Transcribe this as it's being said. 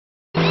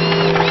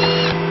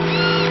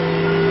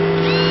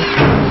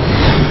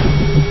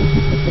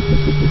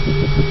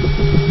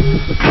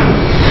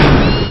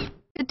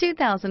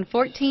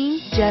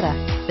2014 Jetta.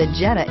 The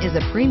Jetta is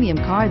a premium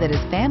car that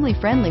is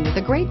family-friendly with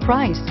a great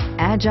price,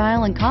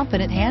 agile and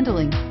confident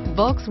handling.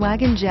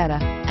 Volkswagen Jetta,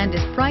 and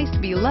is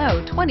priced below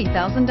 $20,000.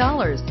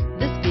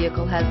 This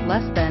vehicle has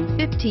less than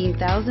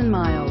 15,000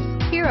 miles.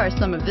 Here are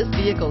some of this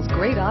vehicle's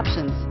great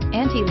options: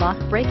 anti-lock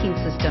braking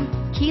system,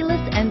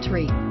 keyless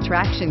entry,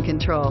 traction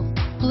control,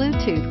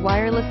 Bluetooth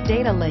wireless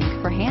data link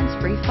for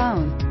hands-free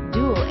phone,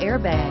 dual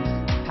airbags,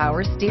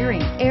 power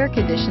steering, air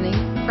conditioning,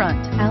 front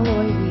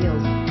alloy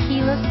wheels,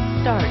 keyless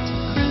start,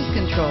 cruise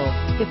control.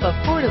 If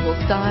affordable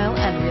style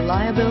and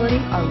reliability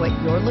are what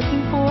you're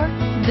looking for,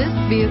 this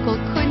vehicle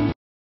couldn't.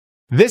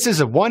 This is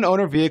a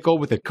one-owner vehicle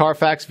with a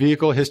Carfax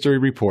Vehicle History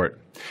Report.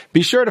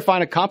 Be sure to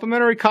find a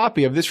complimentary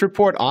copy of this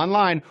report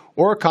online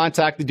or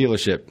contact the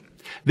dealership.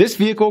 This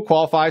vehicle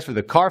qualifies for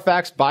the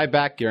Carfax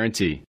Buyback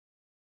Guarantee.